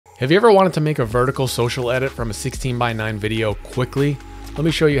Have you ever wanted to make a vertical social edit from a 16:9 video quickly? Let me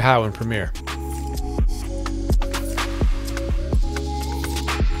show you how in Premiere.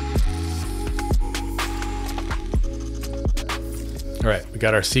 All right, we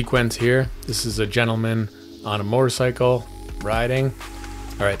got our sequence here. This is a gentleman on a motorcycle riding.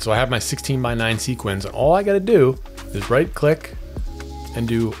 All right, so I have my 16:9 sequence. All I gotta do is right click and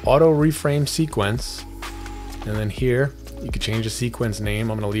do auto reframe sequence. And then here, you could change the sequence name.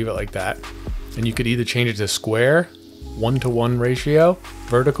 I'm gonna leave it like that. And you could either change it to square, 1:1 ratio,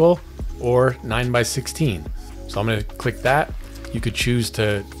 vertical, or 9:16. So I'm gonna click that. You could choose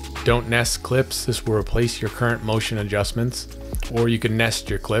to don't nest clips. This will replace your current motion adjustments. Or you can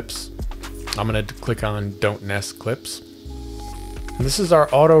nest your clips. I'm gonna click on don't nest clips. And this is our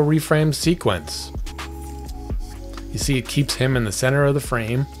auto reframe sequence. You see it keeps him in the center of the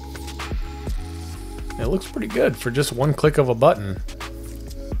frame. It looks pretty good for just one click of a button.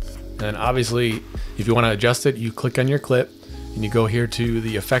 And obviously, if you want to adjust it, you click on your clip and you go here to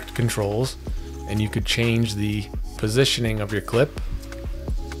the effect controls and you could change the positioning of your clip.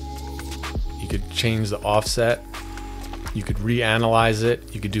 You could change the offset. You could reanalyze it.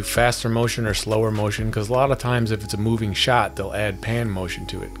 You could do faster motion or slower motion, because a lot of times if it's a moving shot, they'll add pan motion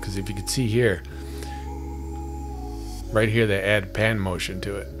to it. Because if you could see here, right here, they add pan motion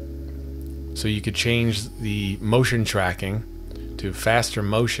to it. So you could change the motion tracking to faster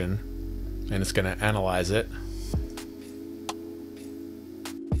motion, and it's going to analyze it.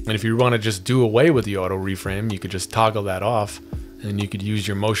 And if you want to just do away with the auto reframe, you could just toggle that off, and you could use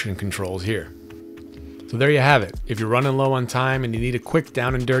your motion controls here. So there you have it. If you're running low on time and you need a quick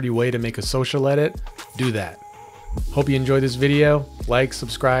down and dirty way to make a social edit, do that. Hope you enjoyed this video. Like,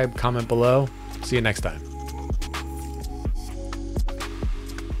 subscribe, comment below. See you next time.